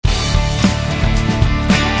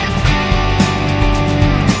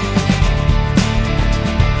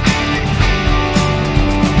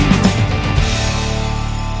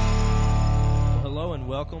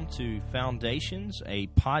to Foundations, a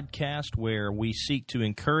podcast where we seek to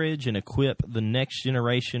encourage and equip the next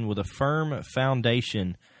generation with a firm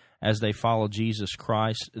foundation as they follow Jesus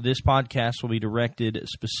Christ. This podcast will be directed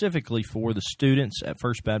specifically for the students at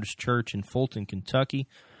First Baptist Church in Fulton, Kentucky,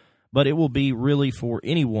 but it will be really for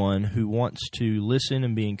anyone who wants to listen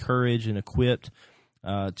and be encouraged and equipped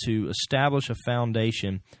to establish a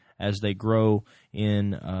foundation as they grow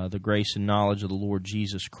in the grace and knowledge of the Lord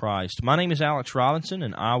Jesus Christ. My name is Alex Robinson,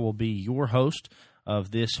 and I will be your host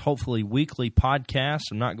of this hopefully weekly podcast.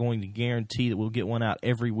 I'm not going to guarantee that we'll get one out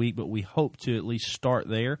every week, but we hope to at least start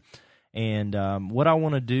there. And what I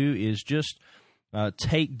want to do is just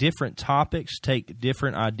take different topics, take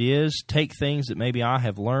different ideas, take things that maybe I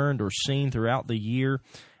have learned or seen throughout the year,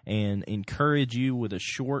 and encourage you with a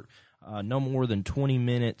short no more than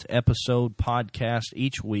 20-minute episode podcast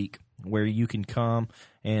each week where you can come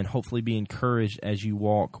and hopefully be encouraged as you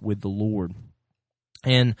walk with the Lord.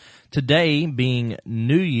 And today, being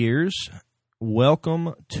New Year's,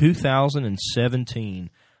 welcome 2017.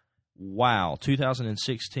 Wow,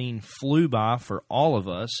 2016 flew by for all of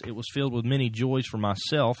us. It was filled with many joys for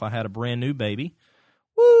myself. I had a brand new baby.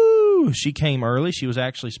 Woo! She came early. She was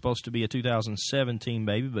actually supposed to be a 2017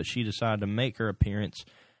 baby, but she decided to make her appearance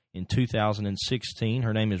in 2016.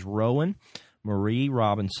 Her name is Rowan Marie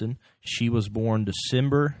Robinson. She was born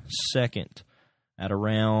December 2nd at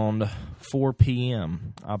around 4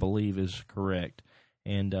 p.m., I believe is correct.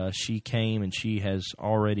 And she came, and she has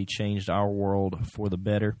already changed our world for the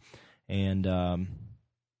better. And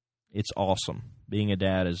it's awesome. Being a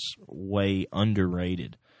dad is way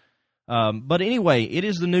underrated. But anyway, it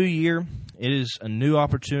is the new year. It is a new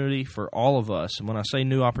opportunity for all of us. And when I say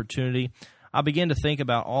new opportunity, I begin to think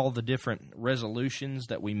about all the different resolutions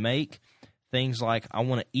that we make, things like I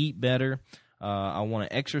want to eat better, I want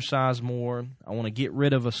to exercise more, I want to get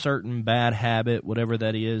rid of a certain bad habit, whatever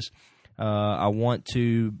that is. I want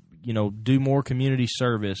to, do more community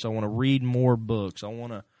service. I want to read more books. I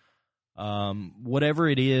want to, whatever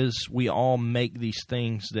it is, we all make these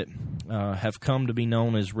things that have come to be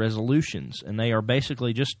known as resolutions, and they are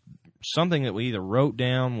basically just something that we either wrote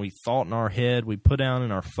down, we thought in our head, we put down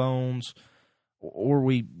in our phones, or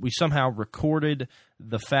we somehow recorded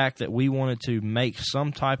the fact that we wanted to make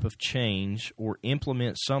some type of change or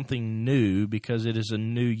implement something new because it is a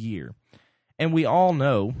new year. And we all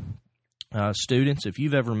know, students, if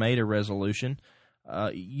you've ever made a resolution,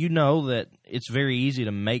 you know that it's very easy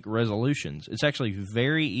to make resolutions. It's actually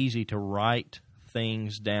very easy to write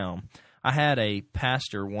things down. I had a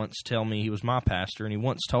pastor once tell me, he was my pastor, and he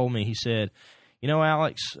once told me, he said,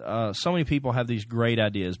 Alex, so many people have these great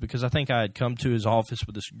ideas, because I think I had come to his office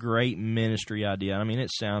with this great ministry idea. I mean, it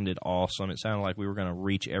sounded awesome. It sounded like we were going to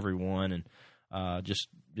reach everyone and just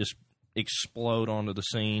explode onto the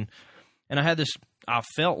scene. And I had this, I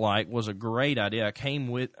felt like was a great idea. I came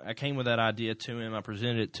with that idea to him. I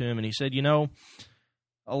presented it to him, and he said, a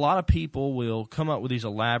lot of people will come up with these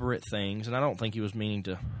elaborate things, and I don't think he was meaning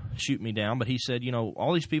to shoot me down, but he said,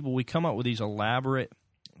 all these people, we come up with these elaborate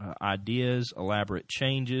ideas, elaborate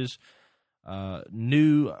changes,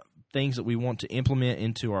 new things that we want to implement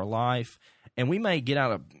into our life, and we may get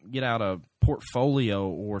out a portfolio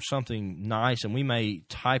or something nice, and we may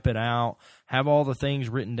type it out, have all the things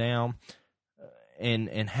written down,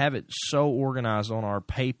 and have it so organized on our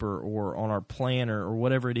paper or on our planner or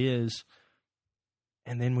whatever it is,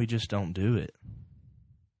 and then we just don't do it.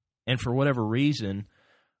 And for whatever reason,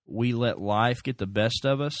 we let life get the best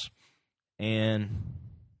of us, and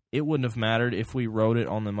it wouldn't have mattered if we wrote it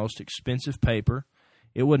on the most expensive paper.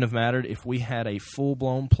 It wouldn't have mattered if we had a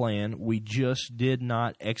full-blown plan. We just did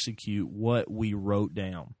not execute what we wrote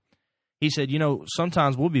down. He said,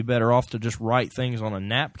 sometimes we'll be better off to just write things on a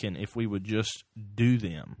napkin if we would just do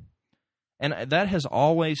them. And that has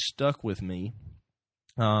always stuck with me.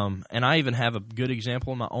 And I even have a good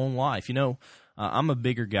example in my own life. I'm a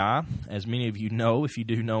bigger guy, as many of you know, if you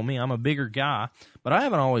do know me. I'm a bigger guy, but I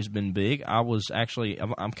haven't always been big.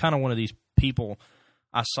 I'm kind of one of these people,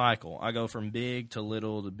 I cycle. I go from big to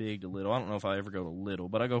little to big to little. I don't know if I ever go to little,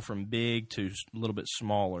 but I go from big to a little bit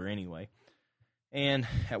smaller anyway. And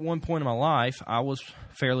at one point in my life, I was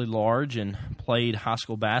fairly large and played high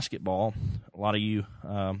school basketball. A lot of you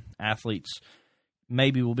athletes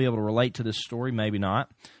maybe will be able to relate to this story, maybe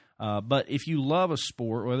not. But if you love a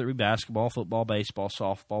sport, whether it be basketball, football, baseball,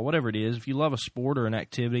 softball, whatever it is, if you love a sport or an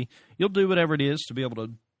activity, you'll do whatever it is to be able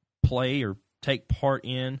to play or take part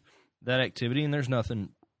in that activity, and there's nothing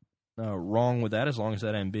wrong with that as long as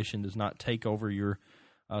that ambition does not take over your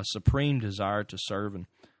supreme desire to serve and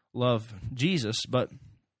love Jesus. But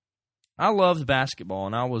I loved basketball,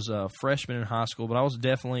 and I was a freshman in high school, but I was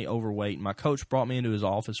definitely overweight. My coach brought me into his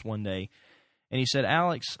office one day, and he said,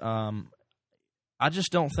 Alex, I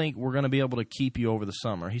just don't think we're going to be able to keep you over the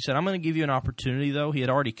summer. He said, I'm going to give you an opportunity, though. He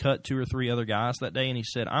had already cut 2 or 3 other guys that day, and he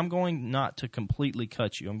said, I'm going not to completely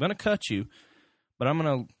cut you. I'm going to cut you, but I'm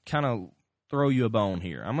going to kind of throw you a bone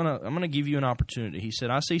here. I'm going to give you an opportunity. He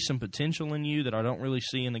said, I see some potential in you that I don't really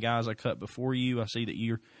see in the guys I cut before you. I see that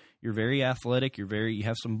you're very athletic. You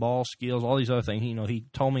have some ball skills, all these other things. You know, he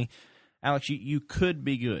told me, Alex, you could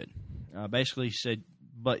be good. Basically, he said,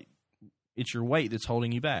 but it's your weight that's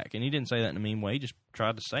holding you back. And he didn't say that in a mean way. He just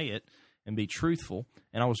tried to say it and be truthful.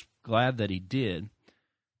 And I was glad that he did,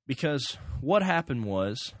 because what happened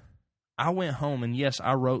was I went home and, yes,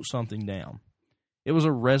 I wrote something down. It was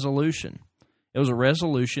a resolution. It was a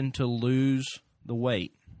resolution to lose the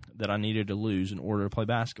weight that I needed to lose in order to play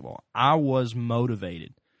basketball. I was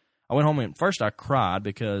motivated. I went home and first I cried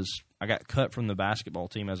because I got cut from the basketball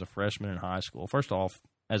team as a freshman in high school. First off,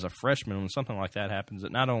 as a freshman, when something like that happens,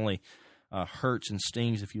 it not only hurts and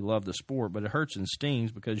stings if you love the sport, but it hurts and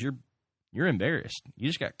stings because you're embarrassed. You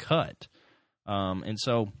just got cut. And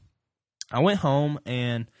so I went home,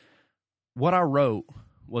 and what I wrote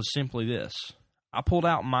was simply this. I pulled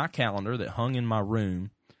out my calendar that hung in my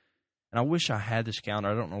room, and I wish I had this calendar.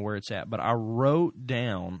 I don't know where it's at, but I wrote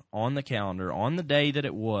down on the calendar, on the day that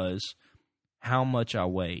it was, how much I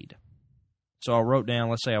weighed. So I wrote down,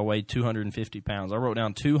 let's say I weighed 250 pounds. I wrote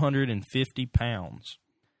down 250 pounds,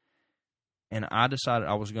 and I decided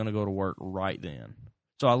I was going to go to work right then.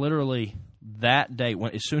 So I literally, that day,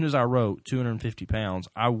 as soon as I wrote 250 pounds,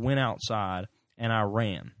 I went outside and I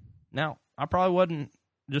ran. Now, I probably wasn't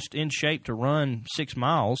just in shape to run 6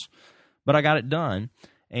 miles, but I got it done.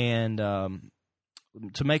 And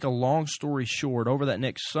to make a long story short, over that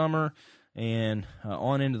next summer and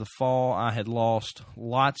on into the fall, I had lost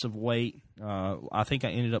lots of weight. I think I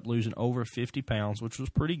ended up losing over 50 pounds, which was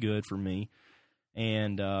pretty good for me.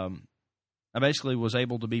 And I basically was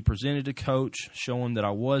able to be presented to Coach, showing that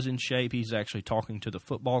I was in shape. He's actually talking to the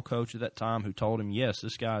football coach at that time, who told him, yes,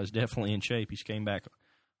 this guy is definitely in shape. He's came back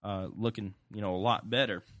looking, a lot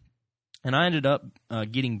better. And I ended up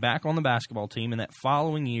getting back on the basketball team, and that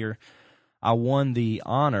following year, I won the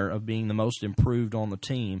honor of being the most improved on the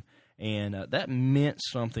team. And that meant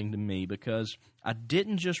something to me because I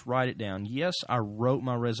didn't just write it down. Yes, I wrote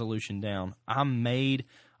my resolution down. I made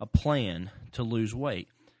a plan to lose weight.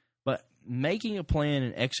 But making a plan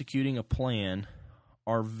and executing a plan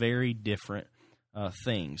are very different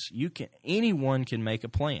things. Anyone can make a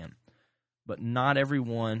plan, but not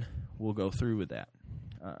everyone will go through with that.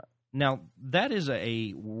 Now, that is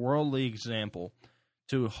a worldly example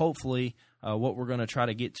to hopefully what we're going to try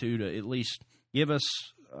to get to at least give us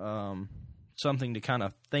something to kind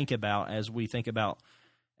of think about as we think about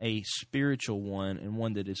a spiritual one, and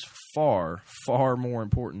one that is far, far more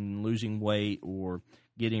important than losing weight or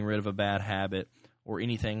getting rid of a bad habit or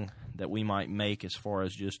anything that we might make as far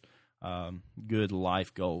as just good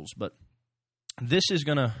life goals. But this is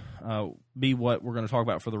going to be what we're going to talk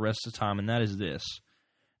about for the rest of the time, and that is this.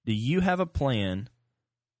 Do you have a plan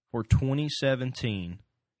for 2017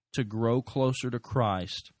 to grow closer to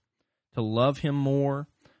Christ, to love Him more,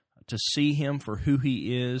 to see Him for who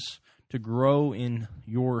He is, to grow in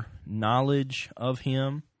your knowledge of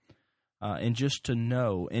Him, and just to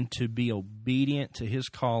know and to be obedient to His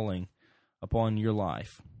calling upon your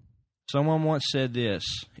life? Someone once said this: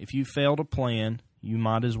 if you fail to plan, you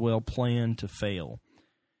might as well plan to fail.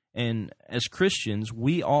 And as Christians,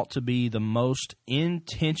 we ought to be the most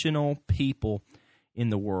intentional people in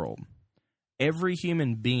the world. Every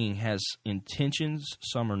human being has intentions.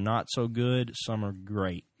 Some are not so good, some are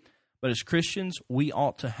great. But as Christians, we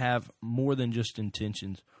ought to have more than just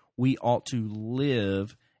intentions. We ought to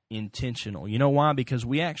live intentional. You know why? Because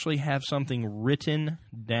we actually have something written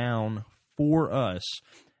down for us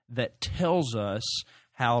that tells us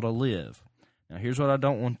how to live. Now, here's what I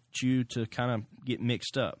don't want you to kind of get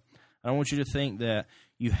mixed up. I don't want you to think that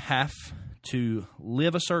you have to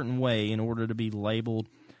live a certain way in order to be labeled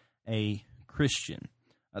a Christian.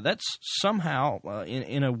 That's somehow,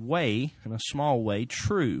 in a way, in a small way,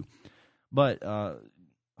 true. But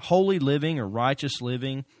holy living or righteous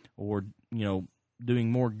living or,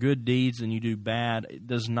 doing more good deeds than you do bad, it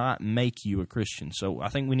does not make you a Christian. So I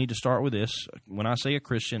think we need to start with this. When I say a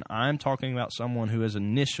Christian, I'm talking about someone who has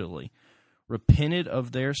initially repented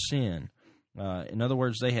of their sin. In other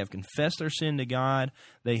words, they have confessed their sin to God.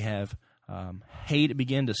 They have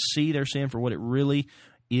began to see their sin for what it really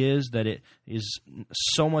is, that it is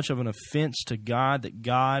so much of an offense to God that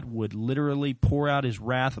God would literally pour out His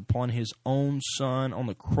wrath upon His own Son on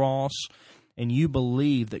the cross and you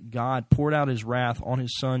believe that God poured out His wrath on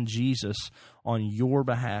His Son Jesus on your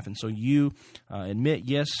behalf. And so you admit,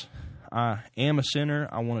 yes, I am a sinner.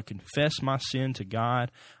 I want to confess my sin to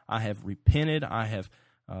God. I have repented. I have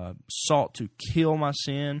sought to kill my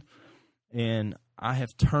sin, and I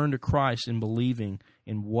have turned to Christ in believing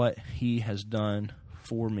in what He has done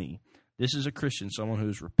for me. This is a Christian, someone who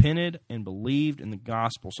has repented and believed in the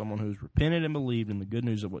gospel, someone who has repented and believed in the good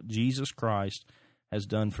news of what Jesus Christ has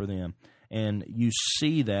done for them. And you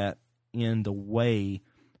see that in the way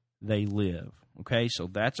they live. Okay, so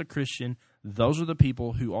that's a Christian. Those are the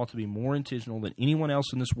people who ought to be more intentional than anyone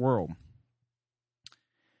else in this world.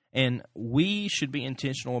 And we should be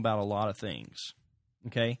intentional about a lot of things.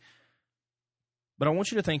 Okay? But I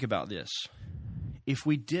want you to think about this. If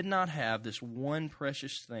we did not have this one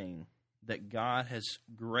precious thing that God has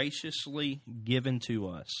graciously given to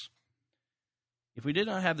us, if we did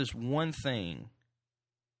not have this one thing,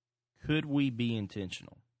 could we be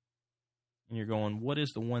intentional? And you're going, what is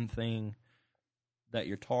the one thing that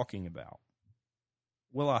you're talking about?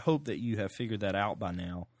 Well, I hope that you have figured that out by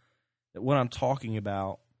now, that what I'm talking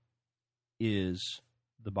about is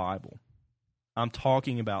the Bible. I'm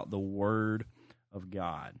talking about the Word of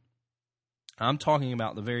God. I'm talking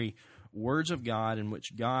about the very words of God in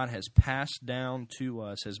which God has passed down to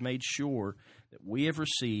us, has made sure that we have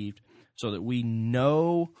received so that we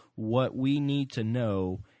know what we need to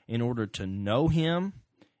know in order to know Him,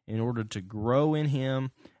 in order to grow in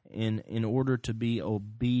Him, and in order to be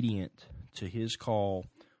obedient to His call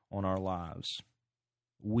on our lives.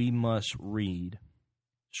 We must read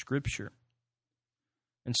Scripture.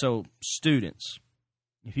 And so, students,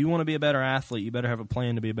 if you want to be a better athlete, you better have a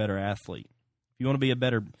plan to be a better athlete. If you want to be a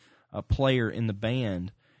better player in the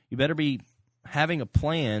band, you better be having a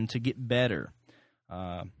plan to get better.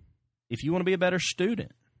 If you want to be a better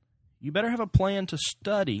student, you better have a plan to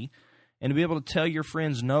study and to be able to tell your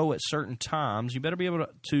friends no at certain times. You better be able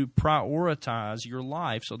to prioritize your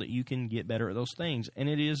life so that you can get better at those things. And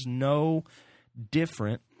it is no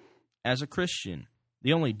different as a Christian.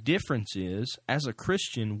 The only difference is, as a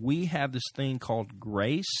Christian, we have this thing called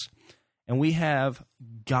grace, and we have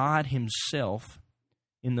God Himself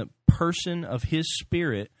in the person of His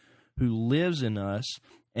Spirit who lives in us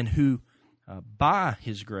and who, by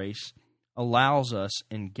His grace, allows us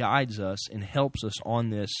and guides us and helps us on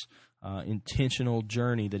this intentional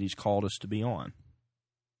journey that He's called us to be on.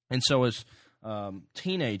 And so as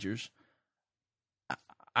teenagers,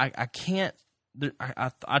 I can't...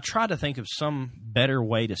 I try to think of some better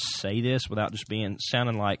way to say this without just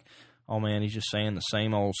sounding like, oh man, he's just saying the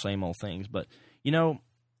same old things. But,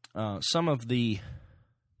 some of the,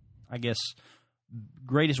 I guess,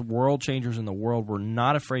 greatest world changers in the world were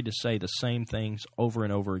not afraid to say the same things over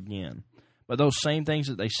and over again. But those same things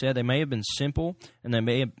that they said, they may have been simple and they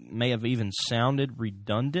may have even sounded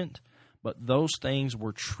redundant, but those things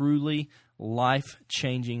were truly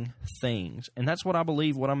life-changing things. And that's what I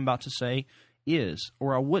believe what I'm about to say is,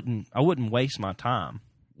 or I wouldn't waste my time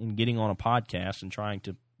in getting on a podcast and trying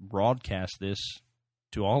to broadcast this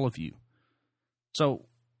to all of you. So,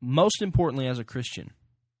 most importantly as a Christian,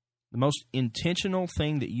 the most intentional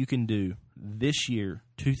thing that you can do this year,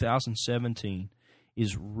 2017,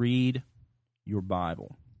 is read your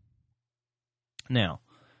Bible. Now,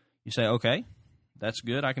 you say, okay, that's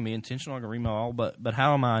good. I can be intentional. I can read my Bible, but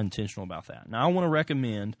how am I intentional about that? Now, I want to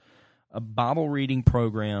recommend a Bible reading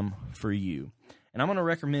program for you. And I'm going to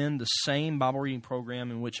recommend the same Bible reading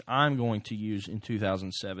program in which I'm going to use in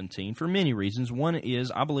 2017 for many reasons. One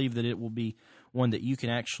is I believe that it will be one that you can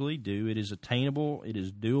actually do. It is attainable. It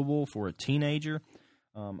is doable for a teenager.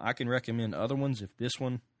 I can recommend other ones if this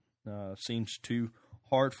one seems too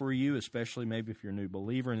hard for you, especially maybe if you're a new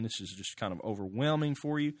believer and this is just kind of overwhelming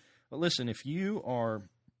for you. But listen, if you are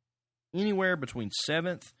anywhere between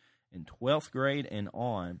 7th and 12th grade and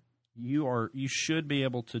on, you should be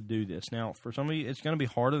able to do this. Now, for some of you, it's going to be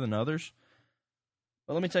harder than others.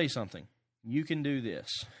 But let me tell you something. You can do this.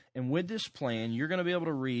 And with this plan, you're going to be able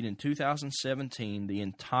to read in 2017 the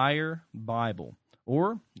entire Bible.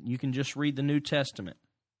 Or you can just read the New Testament.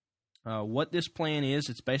 What this plan is,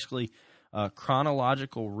 it's basically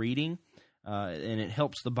chronological reading. And it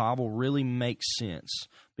helps the Bible really make sense.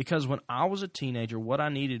 Because when I was a teenager, what I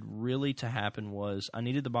needed really to happen was I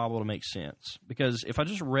needed the Bible to make sense. Because if I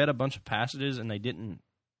just read a bunch of passages and they didn't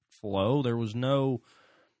flow, there was no,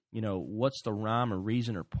 what's the rhyme or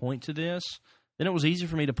reason or point to this, then it was easy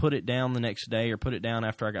for me to put it down the next day or put it down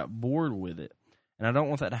after I got bored with it. And I don't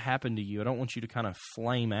want that to happen to you. I don't want you to kind of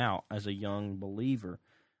flame out as a young believer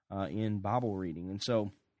in Bible reading. And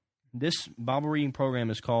so this Bible reading program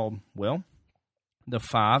is called, the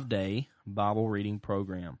 5-day Bible reading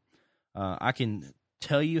program. I can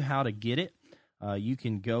tell you how to get it. You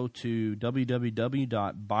can go to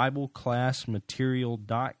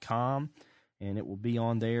www.bibleclassmaterial.com, and it will be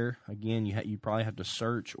on there. Again, you probably have to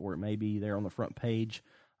search, or it may be there on the front page,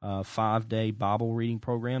 5-day Bible reading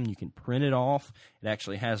program. You can print it off. It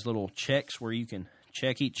actually has little checks where you can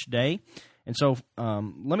check each day. And so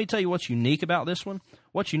let me tell you what's unique about this one.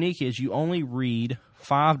 What's unique is you only read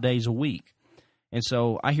 5 days a week. And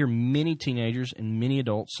so I hear many teenagers and many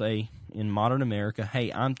adults say in modern America,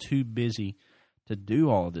 hey, I'm too busy to do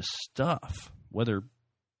all of this stuff, whether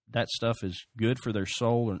that stuff is good for their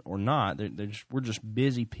soul or not. We're just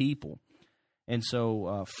busy people. And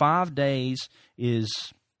so 5 days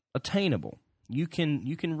is attainable. You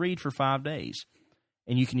can read for 5 days,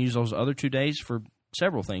 and you can use those other 2 days for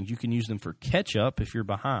several things. You can use them for catch-up if you're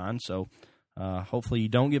behind, so hopefully you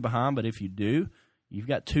don't get behind, but if you do, you've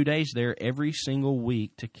got 2 days there every single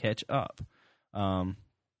week to catch up.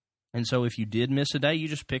 And so if you did miss a day, you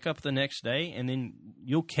just pick up the next day, and then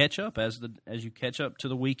you'll catch up as you catch up to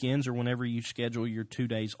the weekends or whenever you schedule your 2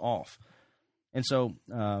 days off. And so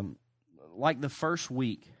like the first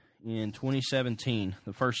week in 2017,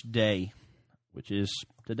 the first day, which is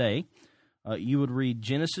today, you would read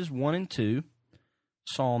Genesis 1 and 2,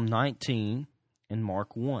 Psalm 19, and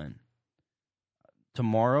Mark 1.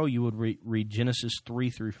 Tomorrow you would read Genesis 3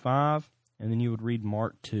 through 5, and then you would read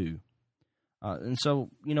Mark 2. And so,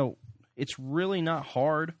 it's really not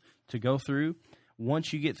hard to go through.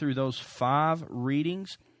 Once you get through those 5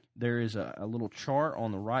 readings, there is a little chart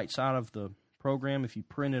on the right side of the program if you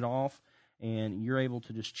print it off, and you're able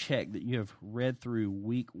to just check that you have read through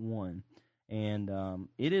week 1. And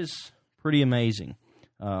it is pretty amazing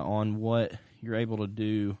on what you're able to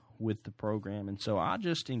do with the program. And so I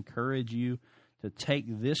just encourage you to take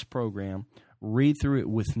this program, read through it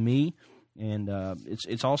with me. And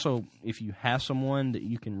it's also, if you have someone that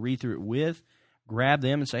you can read through it with, grab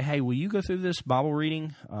them and say, hey, will you go through this Bible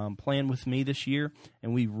reading plan with me this year?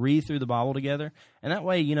 And we read through the Bible together. And that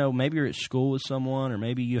way, maybe you're at school with someone, or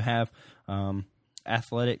maybe you have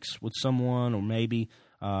athletics with someone, or maybe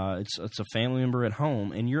it's a family member at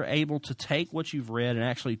home, and you're able to take what you've read and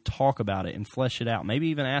actually talk about it and flesh it out. Maybe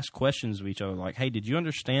even ask questions of each other, like, hey, did you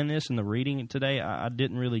understand this in the reading today? I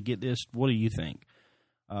didn't really get this. What do you think?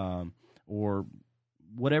 Or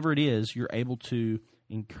whatever it is, you're able to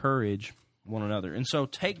encourage one another. And so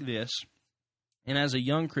take this, and as a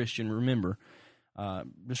young Christian, remember,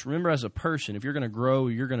 just remember as a person, if you're going to grow,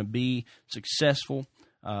 you're going to be successful,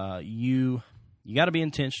 you got to be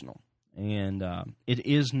intentional. And it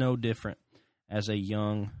is no different as a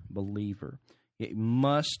young believer. It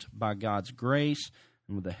must, by God's grace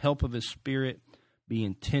and with the help of His Spirit, be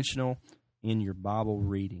intentional in your Bible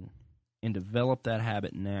reading, and develop that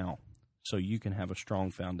habit now so you can have a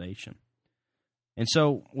strong foundation. And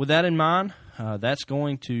so with that in mind, that's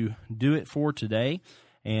going to do it for today.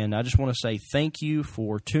 And I just want to say thank you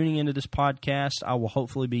for tuning into this podcast. I will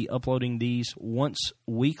hopefully be uploading these once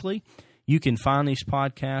weekly. You can find these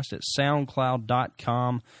podcasts at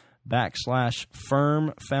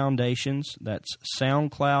soundcloud.com/Firm Foundations. That's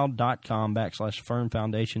soundcloud.com/Firm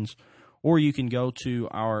Foundations. Or you can go to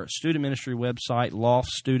our student ministry website,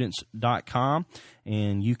 loftstudents.com,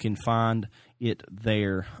 and you can find it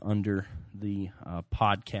there under the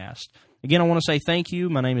podcast. Again, I want to say thank you.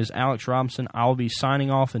 My name is Alex Robinson. I will be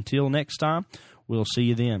signing off until next time. We'll see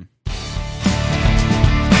you then.